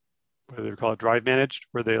what they call it, drive managed,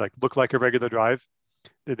 where they like look like a regular drive,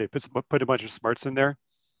 they put a bunch of smarts in there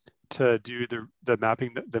to do the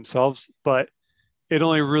mapping themselves, but it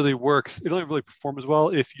only really performs well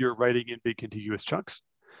if you're writing in big contiguous chunks,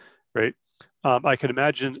 right? I could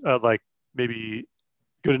imagine like maybe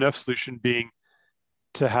good enough solution being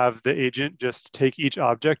to have the agent just take each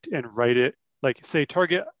object and write it, like say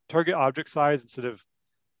target object size instead of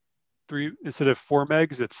 4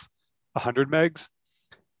 megs, it's 100 megs,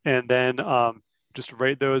 and then just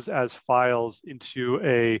write those as files into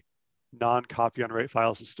a non-copy on write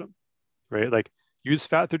file system, right? Like use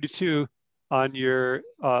FAT32 on your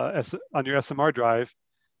SMR drive,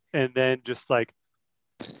 and then just like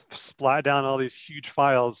splat down all these huge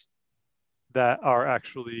files that are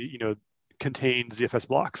actually, contain ZFS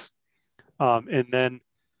blocks. And then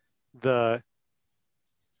one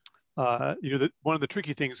of the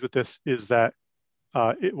tricky things with this is that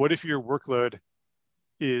what if your workload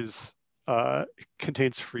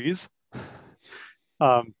contains freeze?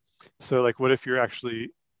 So like, what if you're actually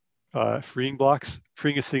freeing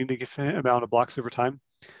a significant amount of blocks over time,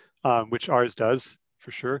 which ours does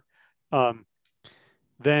for sure.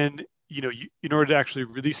 Then, in order to actually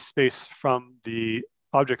release space from the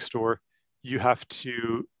object store, you have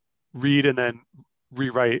to read and then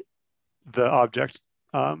rewrite the object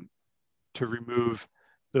to remove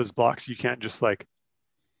those blocks. You can't just like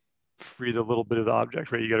free the little bit of the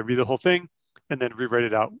object, right? You got to read the whole thing and then rewrite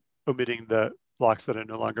it out, omitting the blocks that are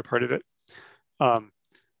no longer part of it.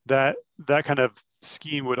 That kind of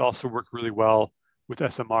scheme would also work really well with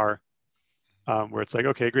SMR, where it's like,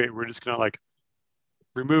 okay, great, we're just gonna like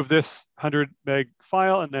remove this 100 meg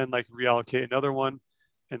file and then like reallocate another one,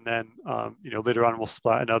 and then later on we'll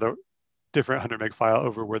splat another different 100 meg file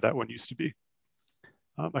over where that one used to be.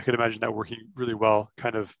 I could imagine that working really well,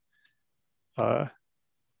 kind of not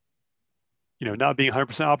being 100%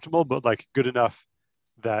 optimal, but like good enough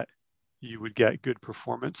that you would get good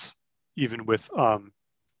performance even with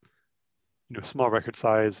small record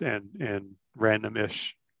size and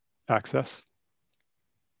random-ish access.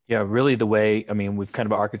 Yeah, really the way, I mean, we've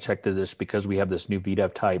kind of architected this because we have this new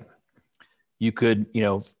VDEV type. You could,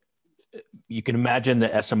 you can imagine the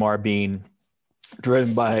SMR being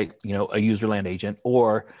driven by, a userland agent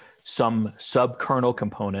or some sub-kernel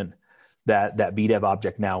component that VDEV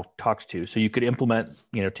object now talks to. So you could implement,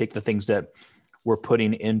 take the things that we're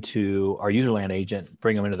putting into our userland agent,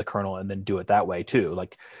 bring them into the kernel, and then do it that way too.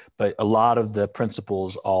 Like, but a lot of the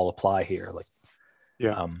principles all apply here. Like,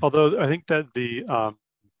 yeah. Although I think that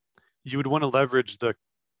you would want to leverage the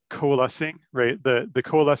coalescing, right? The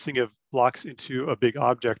coalescing of blocks into a big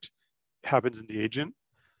object happens in the agent,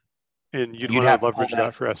 and you'd want to leverage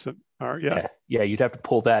that for SMR. Yeah. Yeah, you'd have to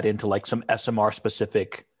pull that into like some SMR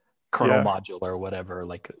specific kernel module or whatever,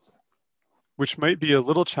 like. Which might be a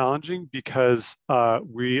little challenging because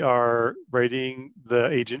we are writing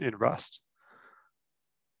the agent in Rust.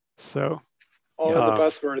 So all the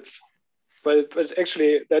buzzwords. But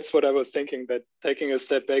actually, that's what I was thinking, that taking a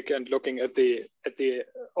step back and looking at the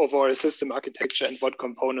overall system architecture and what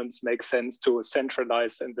components make sense to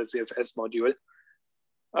centralize in the ZFS module.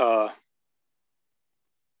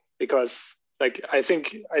 Because like I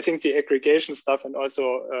think the aggregation stuff and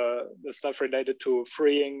also the stuff related to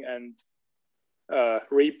freeing and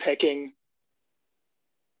repacking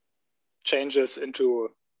changes into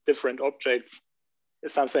different objects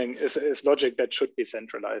is logic that should be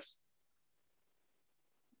centralized.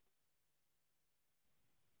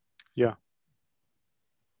 Yeah.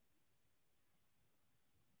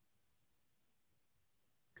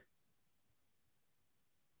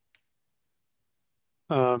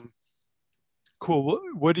 Cool.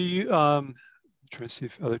 What do you, I'm trying to see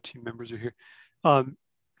if other team members are here.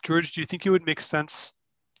 George, do you think it would make sense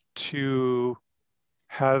to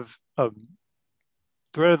have a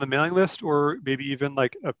thread on the mailing list, or maybe even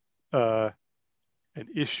like an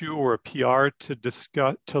issue or a PR to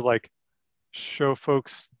discuss, to like show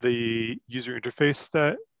folks the user interface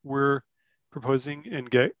that we're proposing and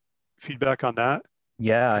get feedback on that?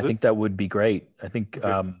 Yeah, I think that would be great. I think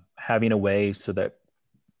having a way so that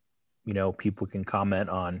people can comment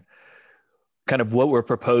on kind of what we're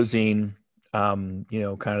proposing, kind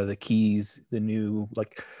of the keys, the new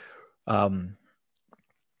like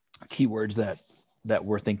keywords that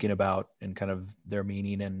we're thinking about, and kind of their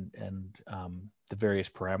meaning, and the various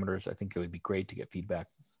parameters, I think it would be great to get feedback.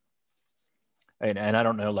 And I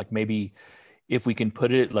don't know, like maybe if we can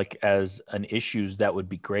put it like as an issues, that would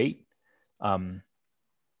be great. I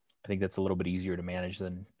think that's a little bit easier to manage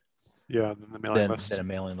than than the mailing list. Than a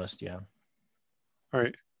mailing list, yeah. All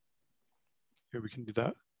right. Yeah, we can do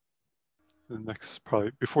that. The next,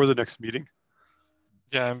 probably before the next meeting.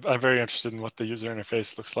 Yeah, I'm very interested in what the user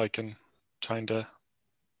interface looks like and trying to,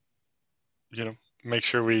 make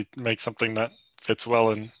sure we make something that fits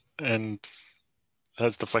well and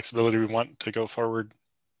has the flexibility we want to go forward.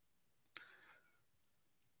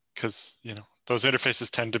 Because, those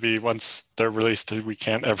interfaces tend to be, once they're released, we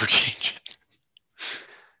can't ever change it.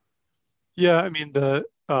 Yeah, I mean,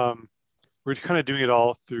 we're kind of doing it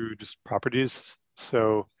all through just properties.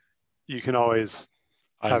 So you can always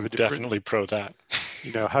have I'm definitely pro that.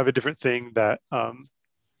 Have a different thing that,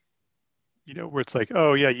 where it's like,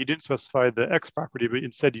 oh yeah, you didn't specify the X property, but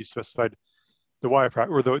instead you specified the Y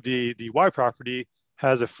property, or the Y property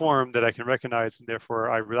has a form that I can recognize, and therefore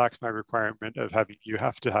I relax my requirement of having you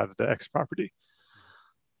have to have the X property.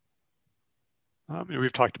 And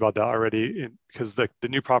we've talked about that already, because the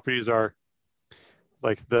new properties are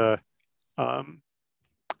like the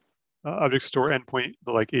object store endpoint,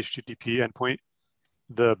 the like HTTP endpoint,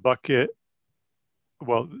 the bucket,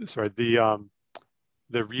 the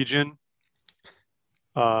region,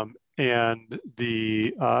 and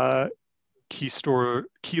the key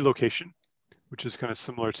location, which is kind of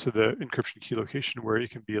similar to the encryption key location, where it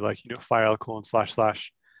can be like, file : /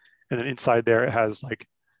 and then inside there it has like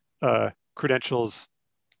credentials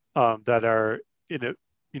that are in a,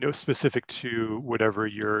 specific to whatever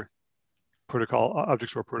your protocol,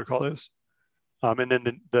 object store protocol is. And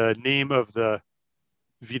then the name of the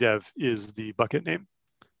VDEV is the bucket name.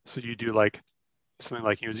 So you do like something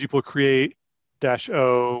like, zpool create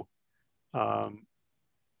 -o,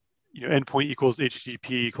 endpoint equals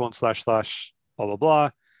HTTP : / blah, blah, blah,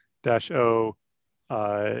 -o,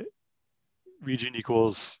 region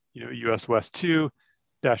equals, US West 2,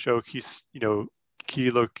 -o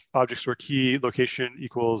key, object store key location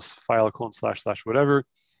equals file : / whatever.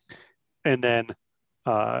 And then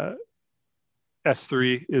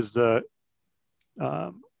S3 is the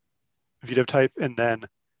VDEV type, and then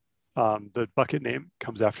the bucket name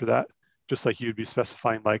comes after that, just like you'd be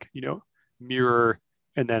specifying like, mirror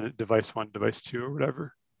and then device 1, device 2, or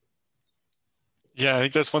whatever. Yeah, I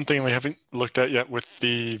think that's one thing we haven't looked at yet with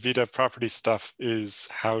the VDEV property stuff, is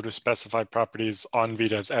how to specify properties on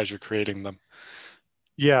VDEVs as you're creating them.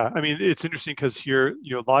 Yeah, I mean, it's interesting because here,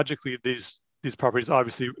 logically, these properties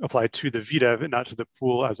obviously apply to the VDEV and not to the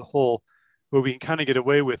pool as a whole, but we can kind of get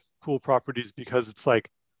away with pool properties because it's like,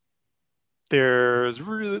 there's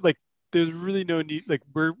really no need, like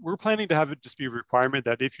we're planning to have it just be a requirement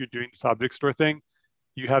that if you're doing this object store thing,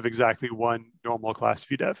 you have exactly one normal class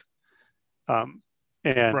VDEV.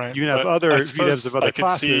 And right, you can have other VDEVs of other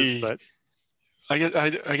classes, but I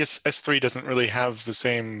guess S3 doesn't really have the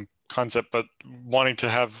same concept, but wanting to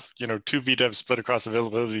have, 2 VDEVs split across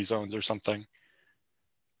availability zones or something.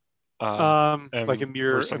 Like a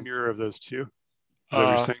mirror of those two. Is that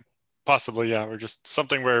what you're saying? Possibly, yeah. Or just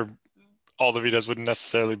something where all the VDEVs wouldn't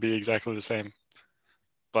necessarily be exactly the same.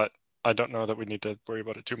 But I don't know that we need to worry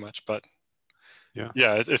about it too much. But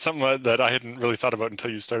yeah, it's something that I hadn't really thought about until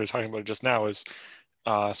you started talking about it just now, is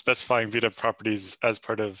specifying VDEV properties as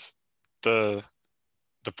part of the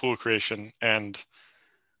pool creation, and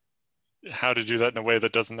how to do that in a way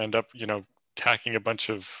that doesn't end up, tacking a bunch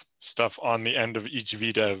of stuff on the end of each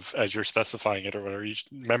VDEV as you're specifying it, or each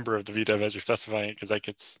member of the VDEV as you're specifying it, because that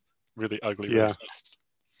gets really ugly really fast.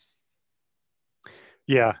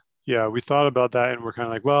 Yeah, we thought about that, and we're kind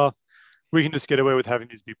of like, well, we can just get away with having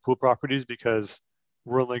these be pool properties because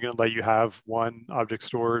we're only going to let you have one object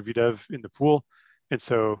store VDEV in the pool, and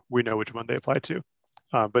so we know which one they apply to.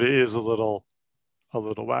 But it is a little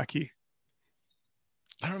wacky.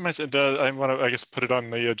 I don't imagine I want to, I guess, put it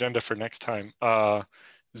on the agenda for next time.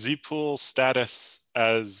 Zpool status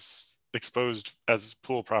as exposed as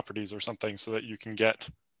pool properties or something, so that you can get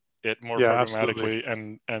it more programmatically,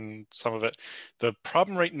 and some of it. The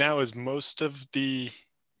problem right now is most of the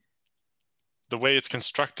way it's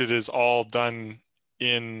constructed is all done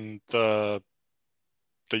in the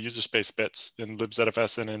user space bits in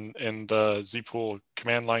libzfs and in the Zpool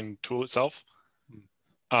command line tool itself.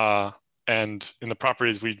 And in the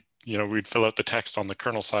properties, we'd fill out the text on the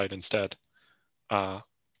kernel side instead.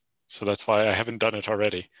 So that's why I haven't done it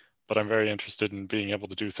already, but I'm very interested in being able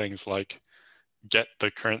to do things like get the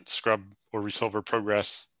current scrub or resolver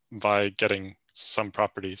progress by getting some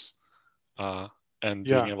properties, and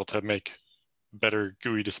being able to make better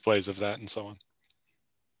GUI displays of that and so on.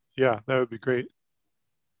 Yeah, that would be great.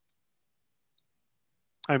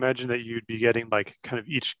 I imagine that you'd be getting like kind of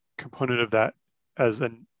each component of that as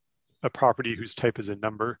a property whose type is a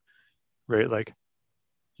number, right? Like,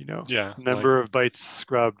 you know, yeah, number of bytes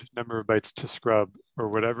scrubbed, number of bytes to scrub or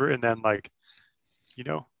whatever. And then like, you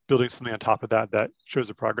know, building something on top of that that shows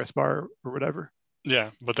a progress bar or whatever.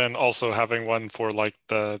 Yeah, but then also having one for like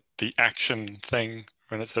the action thing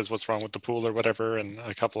when it says what's wrong with the pool or whatever, and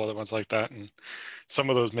a couple other ones like that. And some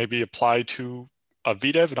of those maybe apply to a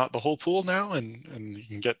VDEV, not the whole pool now, and you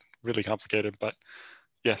can get really complicated. But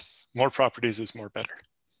yes, more properties is more better.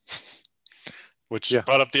 Which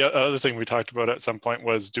brought up the other thing we talked about at some point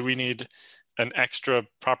was, do we need an extra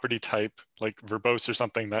property type like verbose or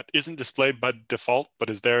something that isn't displayed by default,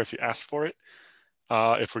 but is there if you ask for it?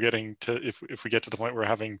 If we're getting to, if we get to the point where we're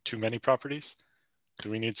having too many properties,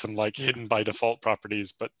 do we need some like hidden by default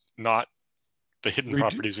properties, but not the hidden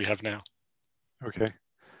properties we have now? Okay.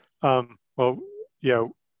 Well, yeah,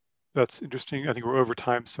 that's interesting. I think we're over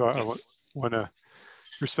time, so I want to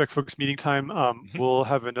respect folks' meeting time. We'll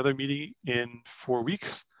have another meeting in 4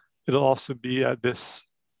 weeks. It'll also be at this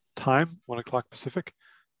time, 1 o'clock Pacific,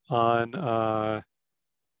 on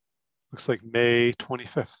looks like May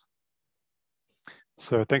 25th.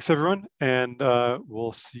 So thanks everyone, and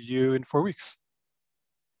we'll see you in 4 weeks.